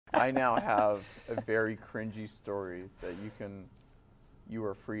I now have a very cringy story that you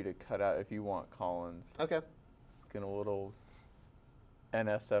are free to cut out if you want, Collins. Okay. It's getting a little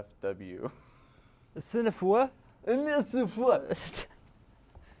NSFW. Sinafua?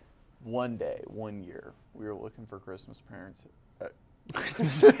 One day, one year, we were looking for Christmas parents.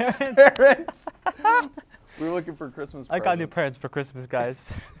 Christmas parents? We were looking for Christmas I presents. got new parents for Christmas, guys.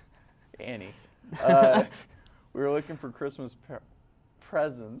 Annie. We were looking for Christmas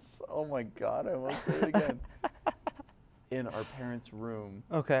presents. Oh my God, I almost did it again. In our parents' room.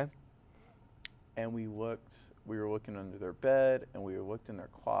 Okay. And we were looking under their bed, and we looked in their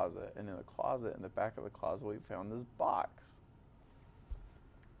closet. And in the closet, in the back of the closet, we found this box.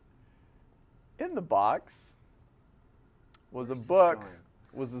 In the box was a book.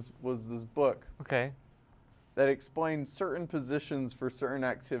 Was this book Okay. that explained certain positions for certain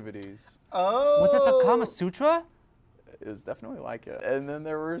activities. Oh. Was it the Kama Sutra? It was definitely like it. And then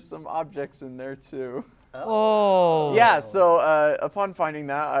there were some objects in there too. Oh. Yeah, so upon finding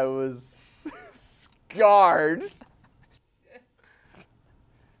that, I was scarred.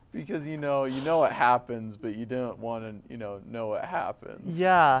 Because you know what happens, but you don't want to, know what happens.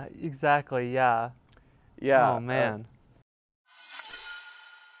 Yeah, exactly, yeah. Yeah. Oh, man.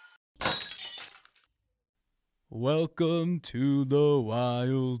 Welcome to the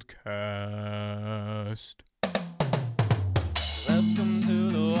Wildcast. Welcome to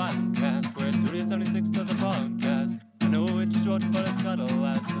the Wildcast, where Studio 76 does a podcast. I know it's short, but it's gotta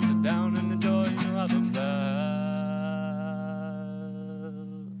last. So sit down and enjoy, you'll have a blast.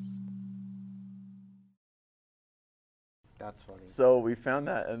 That's funny. So we found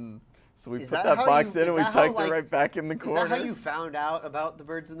that, and so we Is put that that how box you- in, is and we that how, tucked it right back in the corner. Is that how you found out about the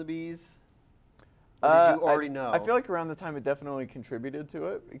birds and the bees? Or did you already know? I feel like around the time it definitely contributed to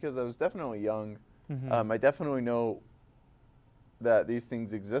it because I was definitely young. Mm-hmm. I definitely know that these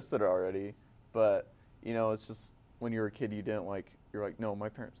things existed already, but it's just when you were a kid, you're like, no, my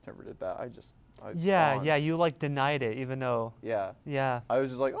parents never did that. I Yeah, spawned. yeah, you like denied it, even though. Yeah. Yeah. I was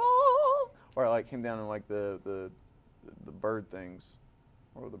just like, oh, or I like came down and like the bird things,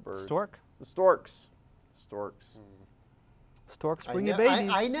 or the birds. Stork? The storks. Storks. Storks I bring ne- you babies.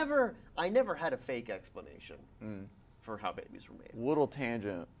 I never had a fake explanation for how babies were made. Little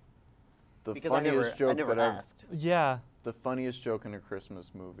tangent. The Because funniest I joke never that asked. Yeah. The funniest joke in a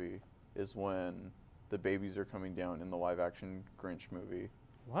Christmas movie is when the babies are coming down in the live-action Grinch movie,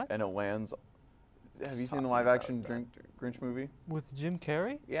 What? and it lands. Have you seen talking the about live-action that. Grinch movie? With Jim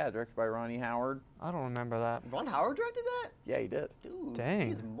Carrey? Yeah, directed by Ronnie Howard. I don't remember that. Ron Howard directed that? Yeah, he did. Dude, Dang.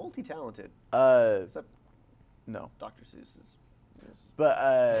 he's multi-talented. Except, Except no. Dr. Seuss's.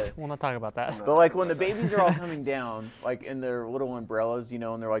 But We'll not talk about that. No. but like when the babies are all coming down, like in their little umbrellas, and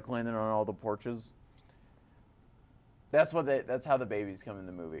they're like landing on all the porches. That's how the babies come in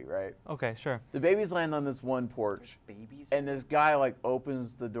the movie, right? Okay, sure. The babies land on this one porch, Babies? and this guy like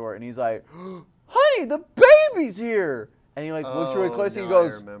opens the door, and he's like, "Honey, the baby's here!" And he like looks really Oh, close, and he no, I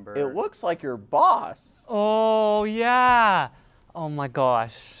goes, remember. "It looks like your boss." Oh, yeah. Oh, my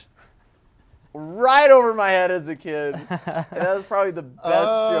gosh. Right over my head as a kid, and that was probably the best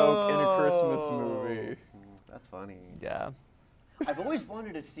joke in a Christmas movie. That's funny. Yeah. I've always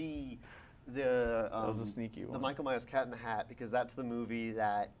wanted to see the That was a sneaky the one. Michael Myers Cat in the Hat, because that's the movie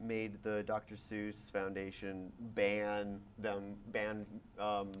that made the Dr. Seuss Foundation ban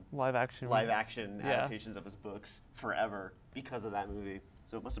Live action. live action Yeah. adaptations of his books forever because of that movie.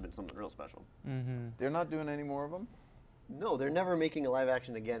 So it must have been something real special. Mm-hmm. They're not doing any more of them. No, they're never making a live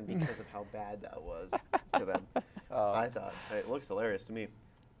action again because of how bad that was to them. I thought it looks hilarious to me.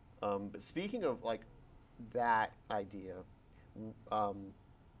 But speaking of like that idea,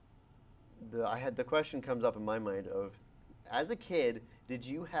 the question comes up in my mind of, as a kid, did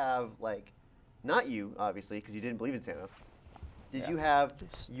you have like, not you obviously because you didn't believe in Santa. Did you have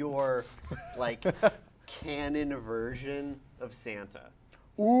your like canon version of Santa?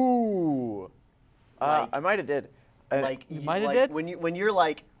 Ooh. Like- I might have did. Like You might have like, did? when you're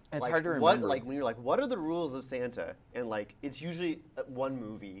like, It's like, hard to what, remember. like when you're like, what are the rules of Santa? And like, it's usually one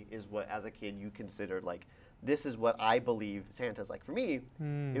movie is what as a kid you considered like, this is what I believe Santa's like. For me,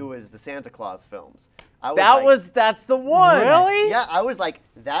 it was the Santa Claus films. I was That's the one. Really? Yeah, I was like,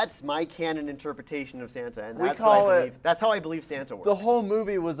 that's my canon interpretation of Santa, and We that's call what I it- believe. That's how I believe Santa works. The whole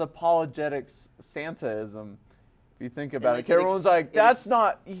movie was apologetics Santaism. If you think about like, it, everyone's like, it "That's ex-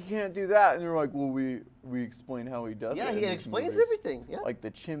 not. He can't do that." And they're like, "Well, we explain how he does it." yeah, in he these explains movies." everything. Yeah. Like the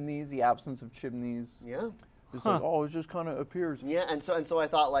chimneys, the absence of chimneys. yeah. It's Huh. like, oh, it just kind of appears. Yeah, and so I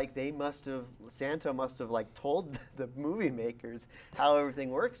thought like Santa must have like told the movie makers how everything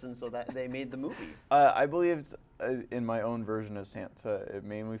works, and so that they made the movie. I believed in my own version of Santa, it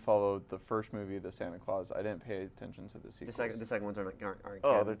mainly followed the first movie, The Santa Claus. I didn't pay attention to the The sequels. second ones aren't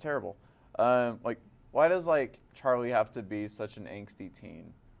Oh, canon. they're terrible. Like, why does like Charlie have to be such an angsty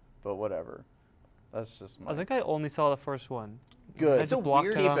teen? But whatever. That's just my. I think I only saw the first one. Good. I It's a just blocked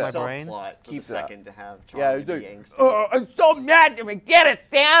weird it out of my brain. subplot for Keep the that. second to have Yeah, Charlie he's be like, angsty. oh, I'm so mad to get a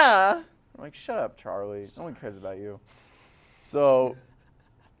Santa. I'm like, shut up, Charlie. No one cares about you. So,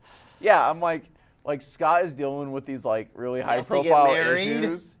 yeah, I'm like Scott is dealing with these like really He high has to get profile married.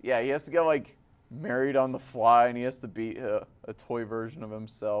 issues. Yeah, he has to get like married on the fly, and he has to beat a toy version of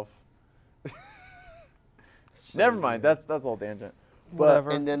himself. Never mind. weird. That's all tangent. But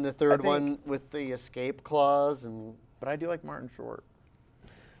Whatever. And then the third think- one with the escape clause, and but I do like Martin Short.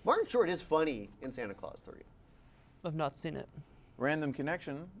 Martin Short is funny in Santa Claus 3. I've not seen it. Random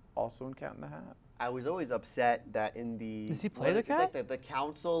connection, also in Cat in the Hat. I was always upset that in the Does he play the it's like cat? the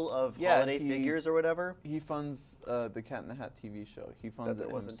Council of Yeah, Holiday he- Figures or whatever. He funds the Cat in the Hat TV show. He funds That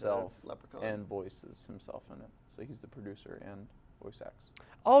it wasn't himself Leprechaun. and voices himself in it. So he's the producer and voice acts.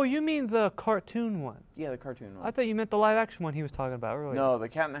 Oh, you mean the cartoon one? Yeah, the cartoon one. I thought you meant the live action one he was talking about earlier. No, the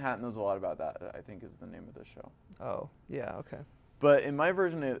Cat in the Hat knows a lot about that. I think is the name of the show. Oh, yeah, okay. But in my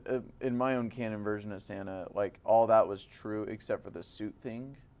version, in my own canon version of Santa, like all that was true except for the suit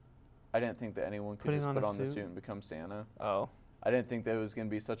thing. I didn't think that anyone could Putting just on put a on the suit? suit and become Santa. Oh. I didn't think that it was going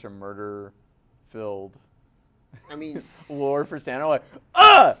to be such a murder-filled I mean, lore for Santa. Like,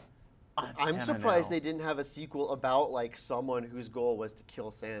 ah! I'm Santa surprised now. they didn't have a sequel about like someone whose goal was to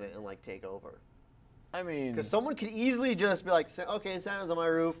kill Santa and like take over. I mean, Because someone could easily just be like, okay, Santa's on my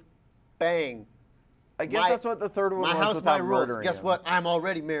roof, bang. I guess my- that's what the third one My was house, without my rules. murdering Guess him. what? I'm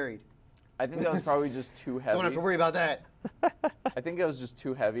already married. I think that was probably just too heavy. Don't have to worry about that. I think it was just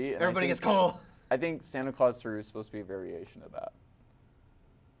too heavy. And Everybody I gets think, coal. I think Santa Claus 3 was supposed to be a variation of that.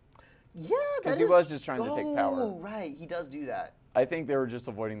 Yeah, 'Cause that he is- was just trying to take power. Oh, right. He does do that. I think they were just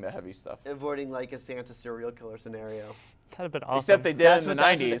avoiding the heavy stuff. Avoiding like a Santa serial killer scenario. That'd have been awesome. Except they did That's in the what-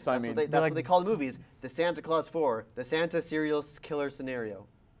 that's what they- 90s. So I that's mean, what they, that's what they call the movies. The Santa Claus 4, the Santa serial killer scenario.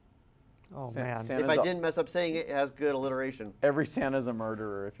 Oh, San- man. Santa's If I a- didn't mess up saying it, it has good alliteration. every Santa's a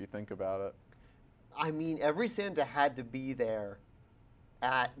murderer if you think about it. I mean, every Santa had to be there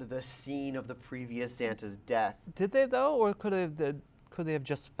at the scene of the previous Santa's death. Did they, though? Or could they have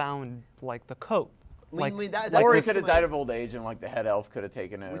just found, like, the coat? I mean, that Or he was could have my- died of old age and like the head elf could have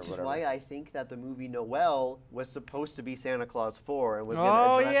taken it Which or is whatever. why I think that the movie Noel was supposed to be Santa Claus 4 and was going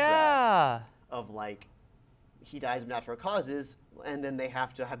Oh, to address that. yeah. Of like, he dies of natural causes, and then they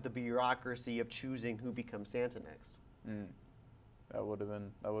have to have the bureaucracy of choosing who becomes Santa next. That would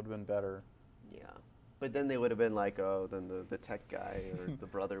have been better. Yeah. But then they would have been like, oh, then the tech guy or the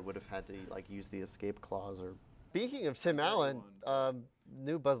brother would have had to like use the escape clause. Or speaking of Tim Allen,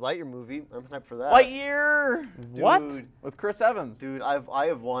 new Buzz Lightyear movie. I'm hyped for that. Lightyear What? Dude, with Chris Evans. dude, I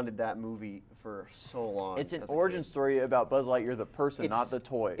have wanted that movie for so long. It's an as a origin kid. story about Buzz Lightyear, the person, not the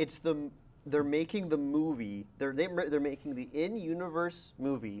toy. It's they're making the movie. They're making the in-universe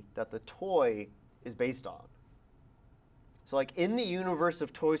movie that the toy is based on. So like in the universe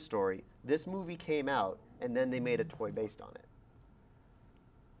of Toy Story, this movie came out, and then they made a toy based on it.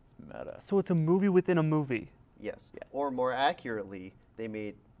 It's meta. So it's a movie within a movie. Yes. Yeah. Or more accurately, they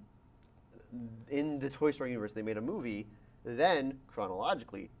made in the Toy Story universe, they made a movie. Then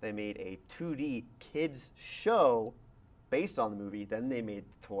chronologically, they made a 2D kids show based on the movie. Then they made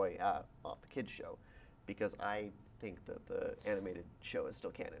the toy off the kids show, because I think that the animated show is still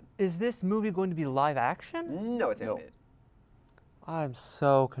canon. Is this movie going to be live action? No, it's No. animated. I'm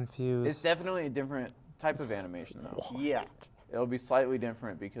so confused. It's definitely a different type of animation though. Yeah. It'll be slightly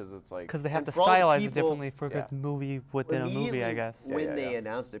different because it's like Because they have And to for all the stylize it people- differently for Yeah. a movie within a movie, I Immediately guess. Yeah, When yeah, they yeah.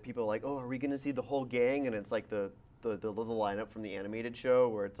 announced it, people were like, "Oh, are we gonna see the whole gang?" And it's like the little lineup from the animated show,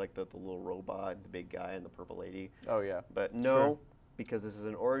 where it's like the little robot, the big guy, and the purple lady. oh yeah. But no, because this is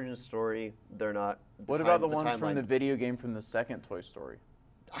an origin story, they're not. What about the time- ones from timeline- the video game from the second Toy Story?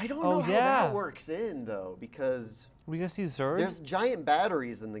 I don't Oh, know how yeah. that works in though, because We gonna see Zurg? there's giant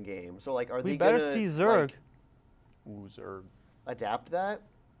batteries in the game. So like, are We they better gonna see Zurg. like, Ooh, Zurg. adapt that?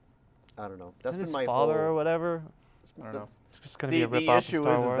 I don't know. That's And been his my father or whole. whatever. I don't know. It's just gonna The, be a the rip off of issue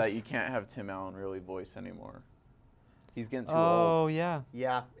Star is Wars. that you can't have Tim Allen really voice anymore. He's getting too oh old. yeah.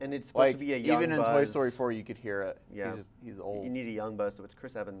 Yeah, and it's supposed Like to be a young even in Buzz. Toy Story 4, you could hear it. Yeah. He's old. You need a young Buzz, so it's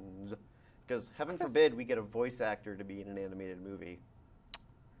Chris Evans. Because heaven Chris- forbid we get a voice actor to be in an animated movie.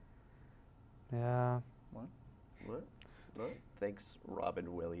 Yeah. What? What? Thanks,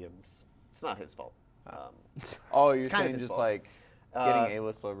 Robin Williams. It's not his fault. Oh, you're It's kind of saying his just fault. like getting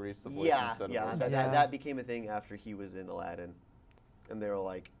A-list celebrities to voice Yeah, instead of yeah. voice That, Yeah. that, that became a thing after he was in Aladdin, and they were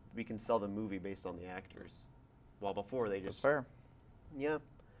like, we can sell the movie based on the actors. While before they That's just fair. yeah.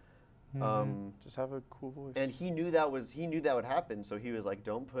 Mm-hmm. Just have a cool voice. And he knew that would happen, so he was like,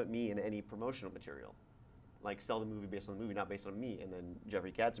 don't put me in any promotional material. Like sell the movie based on the movie, not based on me. And then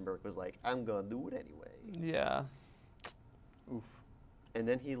Jeffrey Katzenberg was like, I'm gonna do it anyway. Yeah. Oof. And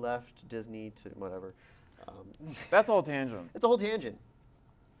then he left Disney to whatever. That's all tangent. It's a whole tangent.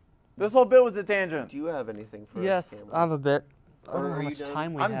 This whole bit was a tangent. Do you have anything for us? Yes, Cameron? I have a bit. I don't Or know are how you much done?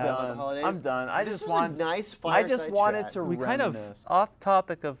 time we I'm have. About the done. holidays? I'm done. I This just was want. a nice I just fireside wanted chat. to We kind of reminisce. off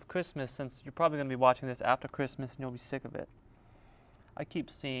topic of Christmas, since you're probably going to be watching this after Christmas and you'll be sick of it. I keep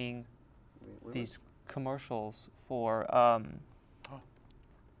seeing Wait, where these commercials for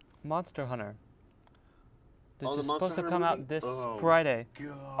Monster Hunter. This Oh, the is Monster supposed to Hunter come movie? out this Oh. Friday.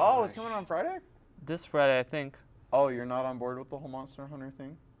 Oh, it's coming on Friday. This Friday, I think. Oh, you're not on board with the whole Monster Hunter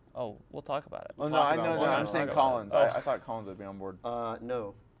thing? Oh, we'll talk about it. Oh no, talk I about know. it. No, We're I'm gonna saying talk about it. Collins. Oh. I thought Collins would be on board.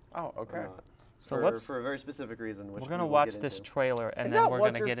 No. Oh, okay. I'm not. So for, let's. for a very specific reason, which We're gonna we will watch get this into. trailer and Is then that we're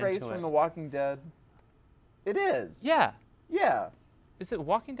what's gonna her get face into from it. The Walking Dead? It is. Yeah. Yeah. Is it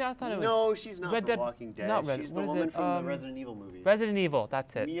Walking Dead? I thought it was. No, she's not Red from Dead- Walking Dead. not Red- She's the what is woman it? from the Resident Evil movies. Resident Evil.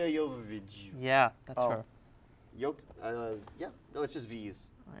 That's it. Mia Jovovich. Yeah, that's Oh. her. Yeah. No, it's just V's.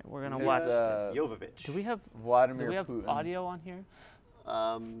 All right, we're gonna It's, watch this. Jovovich. Do we have Vladimir Putin. Putin. Audio on here?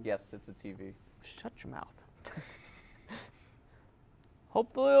 Yes, it's a TV. Shut your mouth.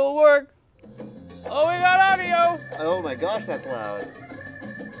 Hopefully it'll work. Oh, we got audio. Oh my gosh, that's loud.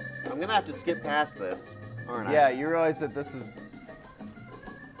 I'm gonna have to skip past this, aren't I? Yeah, you realize that this is.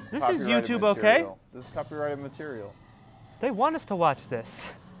 This is copyrighted YouTube, okay? material. This is copyrighted material. They want us to watch this.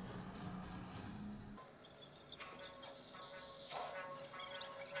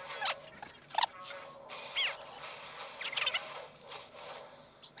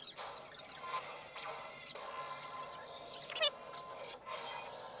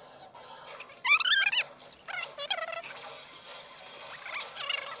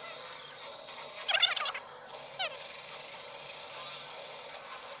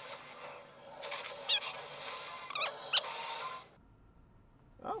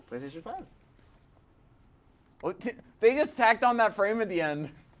 Oh, PlayStation 5. Well, they just tacked on that frame at the end.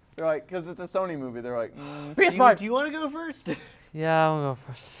 They're like, because it's a Sony movie. They're like, Do PS5. you want to go first? Yeah, I'll go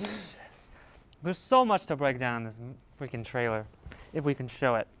first. There's so much to break down in this freaking trailer, if we can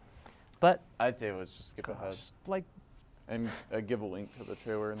show it. But I'd say let's just skip ahead like, and give a link to the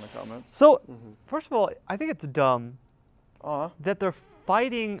trailer in the comments. so first of all, I think it's dumb Aw. that they're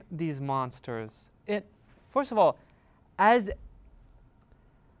fighting these monsters. First of all, as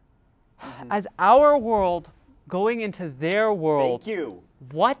our world going into their world, Thank you.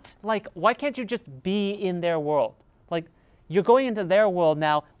 what? Like, why can't you just be in their world? Like, you're going into their world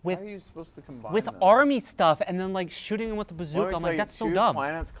now How with are you supposed to combine with them? army stuff and then like shooting them with the Let me bazooka. I'm tell like, you, that's so two dumb.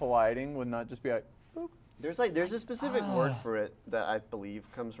 planets colliding would not just be like, There's a specific word for it that I believe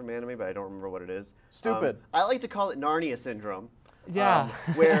comes from anime, but I don't remember what it is. Stupid. I like to call it Narnia syndrome. Yeah.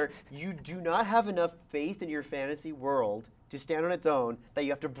 Where you do not have enough faith in your fantasy world to stand on its own, that you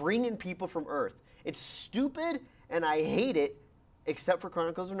have to bring in people from Earth. It's stupid, and I hate it, except for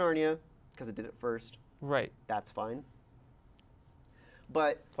Chronicles of Narnia, because it did it first. Right. That's fine.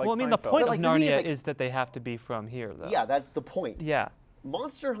 But it's like well, I mean, the Seinfeld. point But, of like, the thing is, Narnia like- is that they have to be from here, though. yeah, that's the point. Yeah.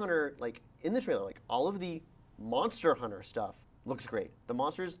 Monster Hunter, like in the trailer, like all of the Monster Hunter stuff looks great. The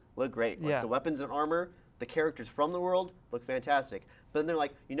monsters look great. Like, Yeah. the weapons and armor, the characters from the world look fantastic. But then they're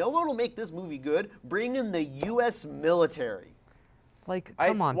like, you know what will make this movie good? Bring in the U.S. military. Like,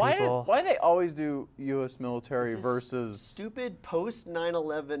 come on, why people. Why they always do U.S. military This is versus? Stupid post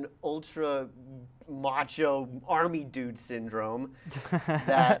 9/11 ultra macho army dude syndrome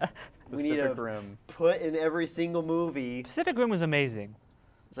that we need Pacific to Rim. put in every single movie. Pacific Rim was amazing.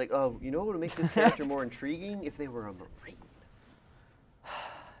 It's like, oh, you know what would make this character more intriguing if they were a Marine?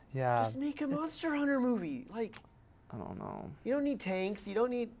 Yeah. Just make a Monster Hunter movie. Like, I don't know. you don't need tanks. You don't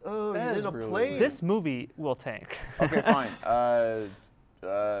need. Oh, That he's is in a really plane. weird. This movie will tank. Okay, fine.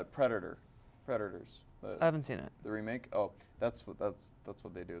 Predator. Predators. I haven't seen it. The remake. Oh, that's what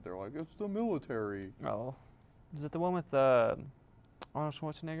they do. They're like, it's the military. Oh. Is it the one with Arnold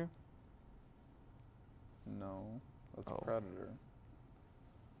Schwarzenegger? No, that's Oh. Predator.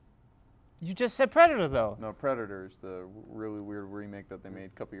 You just said Predator, though. No, Predators, the really weird remake that they made a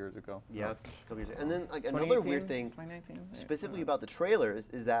couple years ago. Yeah, a couple years. And then like another weird 2018? thing, 2019? Yeah, specifically yeah. about the trailers,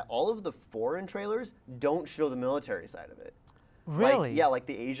 is that all of the foreign trailers don't show the military side of it. Really? Like, yeah, like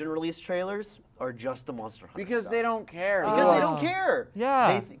the Asian release trailers are just the Monster Hunter Because stuff. they don't care. Because they don't Oh. care.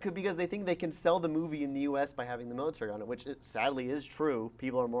 Yeah. Because they think they can sell the movie in the U.S. by having the military on it, which it sadly is true.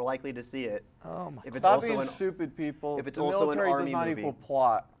 People are more likely to see it Oh my. if it's Stop also being an stupid, people. if it's the also an military army does not movie. equal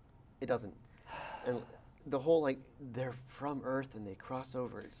plot. It doesn't. And the whole like they're from Earth and they cross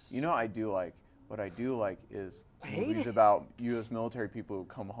over. It's, You know, I do like. What I do like is I hate movies it. about U.S. military people who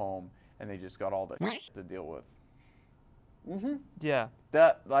come home and they just got all the to deal with. Yeah.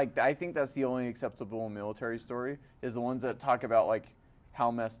 That like I think that's the only acceptable military story is the ones that talk about like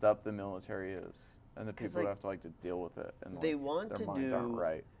how messed up the military is and the 'Cause, people who like, have to like to deal with it and they like, want their to minds aren't do-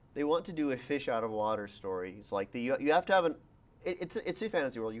 right. They want to do a fish out of water story. It's like you have to have it's a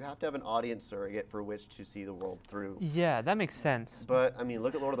fantasy world. You have to have an audience surrogate for which to see the world through. Yeah, that makes sense. But I mean,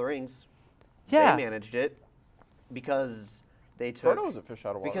 look at Lord of the Rings. Yeah. They managed it because they took Frodo was a fish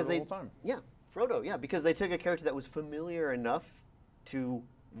out of water because the they whole time. yeah Frodo yeah because they took a character that was familiar enough to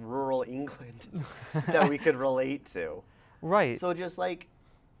rural England that we could relate to. Right. So just like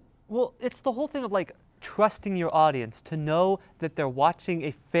Well, it's the whole thing of like trusting your audience to know that they're watching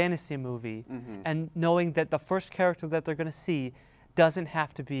a fantasy movie and knowing that the first character that they're going to see doesn't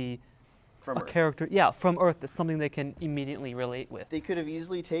have to be from a Earth. character, yeah, from Earth. That's something they can immediately relate with. They could have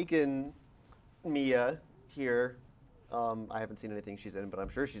easily taken Mia here. I haven't seen anything she's in, but I'm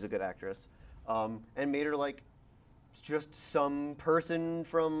sure she's a good actress. And made her like just some person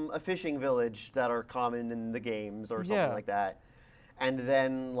from a fishing village that are common in the games or something Yeah. like that. And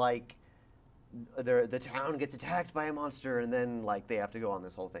then like the town gets attacked by a monster, and then like they have to go on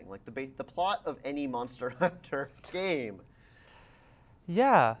this whole thing. Like the plot of any Monster Hunter game.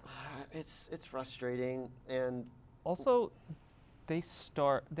 Yeah. It's frustrating and Also, they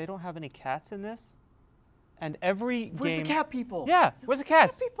don't have any cats in this. And every where's game. the cat people? Yeah, where's the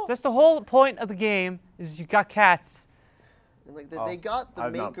cats? people? That's the whole point of the game is you got cats. And like Oh, they got the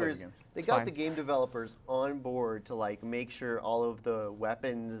I've not played the makers, game. they It's got fine. the game developers on board to like make sure all of the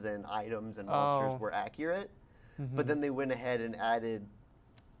weapons and items and monsters Oh. were accurate. But then they went ahead and added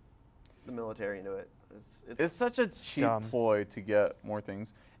the military into it. It's such a cheap dumb. ploy to get more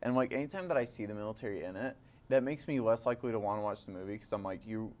things. And like anytime that I see the military in it, that makes me less likely to want to watch the movie because I'm like,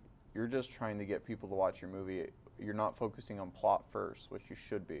 you're just trying to get people to watch your movie. You're not focusing on plot first, which you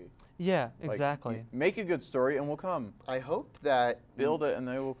should be. Yeah, Like, exactly. you make a good story and we'll come. I hope that Build it and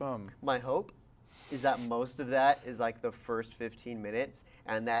they will come. my hope is that most of that is like the first 15 minutes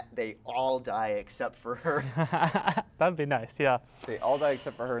and that they all die except for her. That'd be nice, yeah. They all die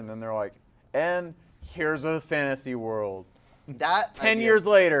except for her, and then they're like, and here's a fantasy world. That I'd 10 be years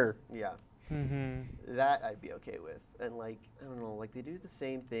later. Yeah. Mm-hmm. That I'd be okay with. And like, I don't know, like they do the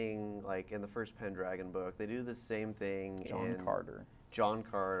same thing like in the first Pendragon book. They do the same thing John in Carter. John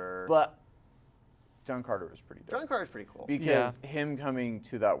Carter. But John Carter was pretty dope. John Carter's pretty cool. Because him coming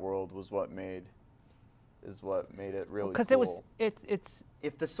to that world was what made it really Because cool. it's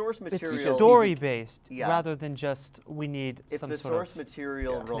If the source it's material story based Yeah. rather than just we need if some the sort source of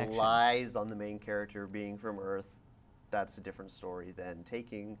material connection. relies on the main character being from Earth, that's a different story than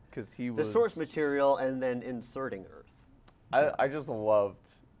taking Because he the was source material and then inserting Earth. I just loved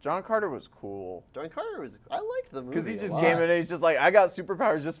John Carter was cool. John Carter was I liked the movie Because he a just lot, came in and he's just like, I got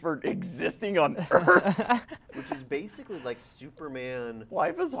superpowers just for existing on Earth. which is basically like Superman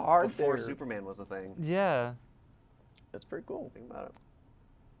Life is hard before there. Superman was a thing. Yeah. That's pretty cool. Think about it.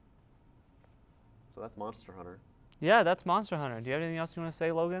 So that's Monster Hunter. Yeah, that's Monster Hunter. Do you have anything else you want to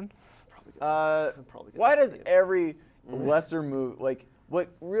say, Logan? Probably gonna, I'm probably gonna Why does see it. every lesser movie, like, what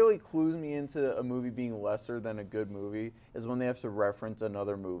really clues me into a movie being lesser than a good movie is when they have to reference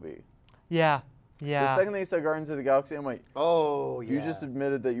another movie. Yeah. Yeah. The second they said Guardians of the Galaxy, I'm like, Oh yeah. you just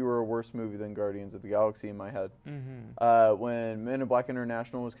admitted that you were a worse movie than Guardians of the Galaxy in my head. Mm-hmm. When Men in Black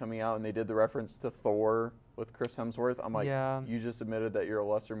International was coming out and they did the reference to Thor with Chris Hemsworth, I'm like, Yeah. you just admitted that you're a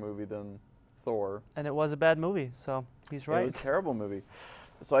lesser movie than Thor. And it was a bad movie, so he's right. It was a terrible movie.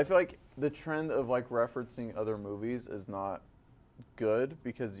 So I feel like the trend of like referencing other movies is not good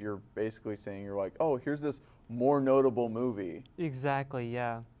because you're basically saying you're like, oh, here's this more notable movie. Exactly,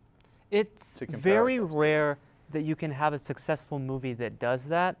 yeah. It's To compare very ourselves to. rare that you can have a successful movie that does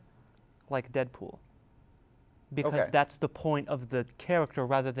that, like Deadpool. Because Okay. that's the point of the character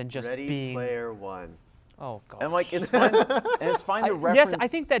rather than just Ready being. Player One. Oh, God. And like it's fun, and it's fine to reference. Yes, I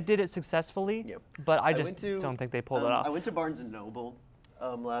think that did it successfully, Yep. but I I just went to, don't think they pulled it off. I went to Barnes and Noble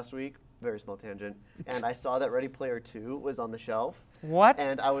last week. Very small tangent. And I saw that Ready Player 2 was on the shelf. What?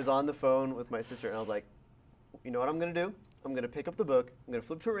 And I was on the phone with my sister, and I was like, you know what I'm going to do? I'm going to pick up the book, I'm going to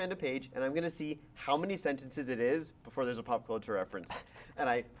flip to a random page, and I'm going to see how many sentences it is before there's a pop culture reference. And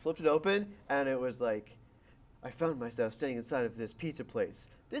I flipped it open, and it was like, I found myself staying inside of this pizza place.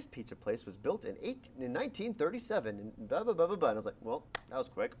 This pizza place was built in 1937, and blah, blah, blah, blah, blah. And I was like, well, that was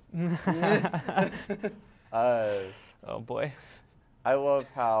quick. Oh boy. I love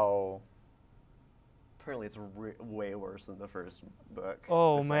how Apparently, it's way worse than the first book.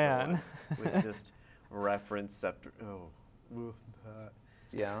 Oh, the second man. one, with just reference after. Oh.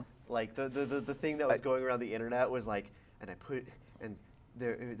 yeah. Like the thing that was going around the internet was like, and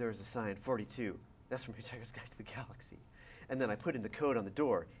there was a sign 42. That's from Hitchhiker's Guide to the Galaxy, and then I put in the code on the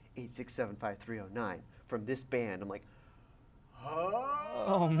door 8675309 from this band. I'm like,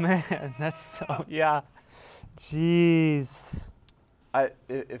 Oh man, that's so yeah. Jeez.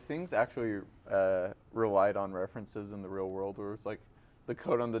 If things actually relied on references in the real world, where it's like the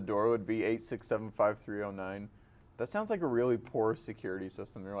code on the door would be 8675309, that sounds like a really poor security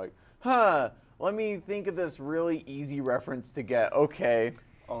system. You're like, let me think of this really easy reference to get. Okay,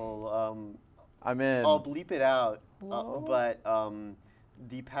 I'm in. I'll bleep it out, but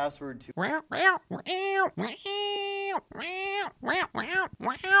the password to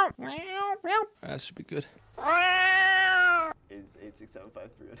That should be good. is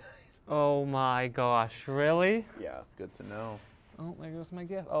 8675309. Oh my gosh, really? Yeah. Good to know. Oh, there goes my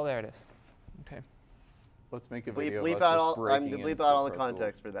gift. Oh, there it is. Okay. Let's make a Bleep, video. bleep of us out just all. I'm breaking gonna bleep into out all the Pro Tools.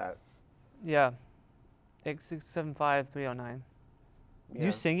 context for that. Yeah. 8675309. Do Yeah.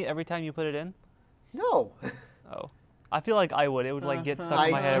 you sing it every time you put it in? No. Oh. I feel like I would. It would like get stuck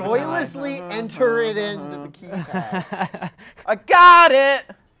in my head I every time. joylessly enter it into the keypad. I got it.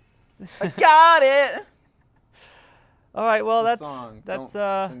 I got it. All right, well It's a that's song. that's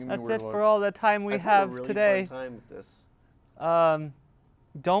Don't give me a that's weird it look. for all the time we I've have had a really today. Fun time with this.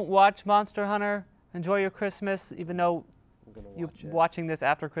 Don't watch Monster Hunter. Enjoy your Christmas, even though I'm gonna you're watch it. watching this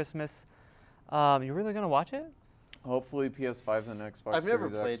after Christmas. You're really gonna watch it? Hopefully PS5s and Xbox I've never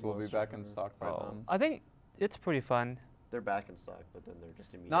Series X played will be Monster back in Hunter. stock by then. I think it's pretty fun. They're back in stock, but then they're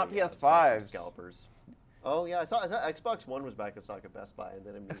just immediately Not out of stock from PS5s. scalpers. Oh yeah, I saw Xbox One was back in stock at Best Buy, and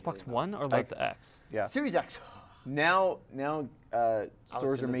then immediately Xbox not. One or like the X? Yeah. Series X. Now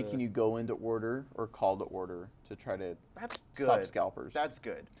stores are into making the- you go into order or call to order to try to That's stop good. scalpers. That's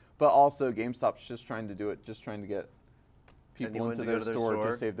good. But also GameStop's just trying to do it, just trying to get people Anyone into to go their to their store store?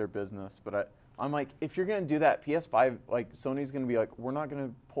 to save their business. But I'm like, if you're gonna do that, PS5, like Sony's gonna be like, we're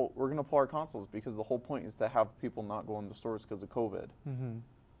gonna pull our consoles because the whole point is to have people not go in the stores because of COVID. Mm-hmm.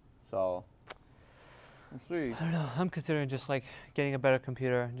 So, we'll see. I don't know. I'm considering just like getting a better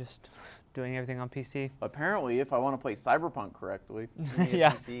computer and just doing everything on PC. Apparently, if I want to play Cyberpunk correctly, You need a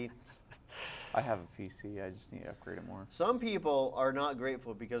Yeah. PC. I have a PC. I just need to upgrade it more. Some people are not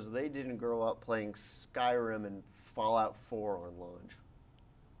grateful because they didn't grow up playing Skyrim and Fallout 4 on launch.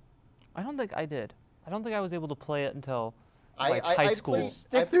 I don't think I did. I don't think I was able to play it until I- like I high school. played-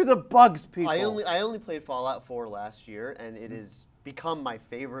 Stick through the bugs, people. I only played Fallout 4 last year, and it has become my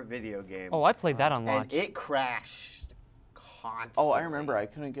favorite video game. Oh, I played that on and launch. it crashed constantly. Oh, I remember. I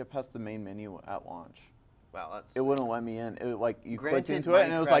couldn't get past the main menu at launch. Wow, that's. It wouldn't let me in. It like you clicked Granted, into it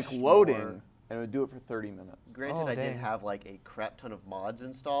and it was like Minecraft loading, more- and it would do it for 30 minutes. Granted, Oh, I did dang. have like a crap ton of mods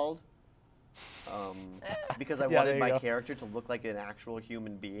installed. Because I Yeah, there wanted you my go. character to look like an actual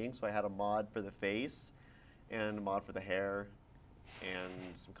human being, so I had a mod for the face, and a mod for the hair, and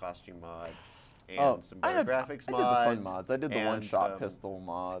some costume mods, and some better graphics I mods. did the fun mods. I did the and one-shot some pistol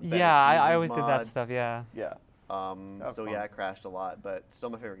mod. better Yeah, I seasons always did that mods. stuff. Yeah. Yeah, Have So fun. yeah, it crashed a lot, but still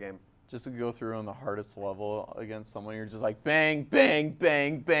my favorite game. just to go through on the hardest level against someone, you're just like bang, bang,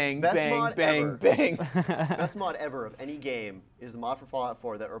 bang, bang, Best bang, mod bang, ever. bang. Best mod ever of any game is the mod for Fallout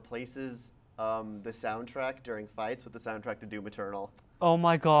 4 that replaces the soundtrack during fights with the soundtrack to Doom Eternal. Oh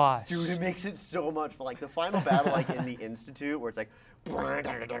my gosh. Dude, it makes it so much fun. Like the final battle, like in the Institute, where it's like,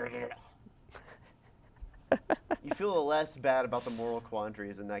 you feel less bad about the moral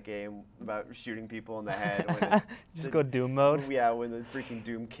quandaries in that game about shooting people in the head when it's Just the- go Doom mode. Yeah, when the freaking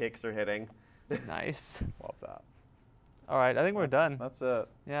Doom kicks are hitting. Nice. Love that. All right, I think we're done. That's it.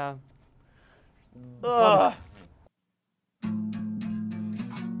 Yeah. Ugh.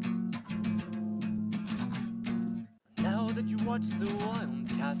 Now that you watch the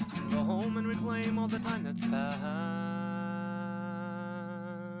Wildcast, you can go home and reclaim all the time that's past.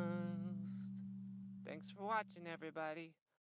 Thanks for watching, everybody.